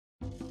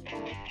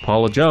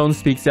Paula Jones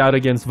speaks out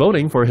against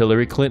voting for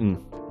Hillary Clinton.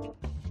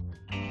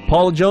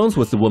 Paula Jones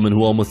was the woman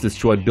who almost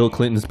destroyed Bill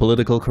Clinton's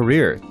political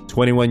career.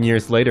 21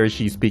 years later,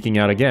 she's speaking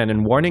out again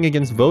and warning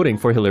against voting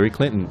for Hillary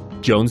Clinton.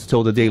 Jones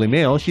told the Daily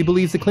Mail she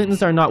believes the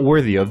Clintons are not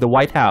worthy of the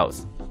White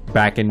House.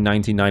 Back in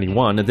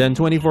 1991, the then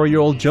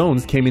 24-year-old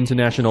Jones came into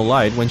national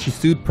light when she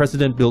sued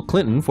President Bill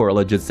Clinton for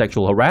alleged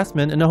sexual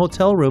harassment in a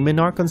hotel room in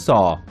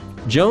Arkansas.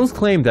 Jones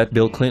claimed that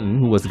Bill Clinton,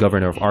 who was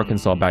governor of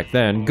Arkansas back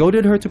then,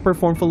 goaded her to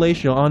perform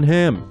fellatio on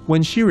him.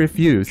 When she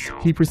refused,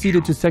 he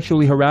proceeded to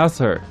sexually harass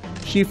her.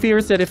 She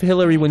fears that if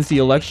Hillary wins the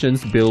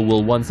elections, Bill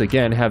will once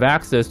again have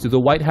access to the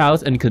White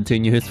House and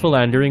continue his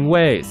philandering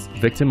ways,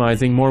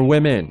 victimizing more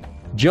women.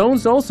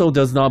 Jones also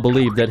does not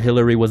believe that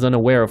Hillary was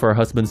unaware of her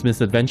husband's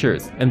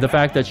misadventures, and the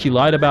fact that she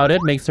lied about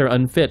it makes her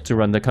unfit to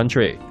run the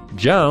country.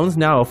 Jones,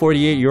 now a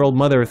 48-year-old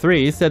mother of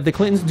three, said the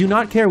Clintons do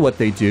not care what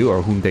they do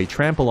or whom they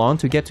trample on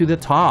to get to the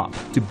top.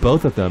 To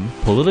both of them,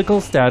 political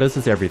status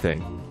is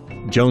everything.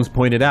 Jones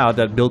pointed out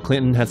that Bill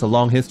Clinton has a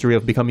long history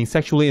of becoming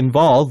sexually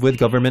involved with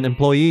government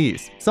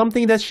employees,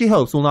 something that she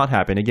hopes will not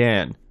happen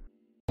again.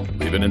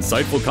 Leave an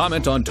insightful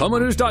comment on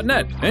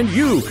TomoNews.net and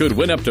you could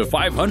win up to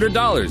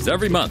 $500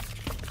 every month.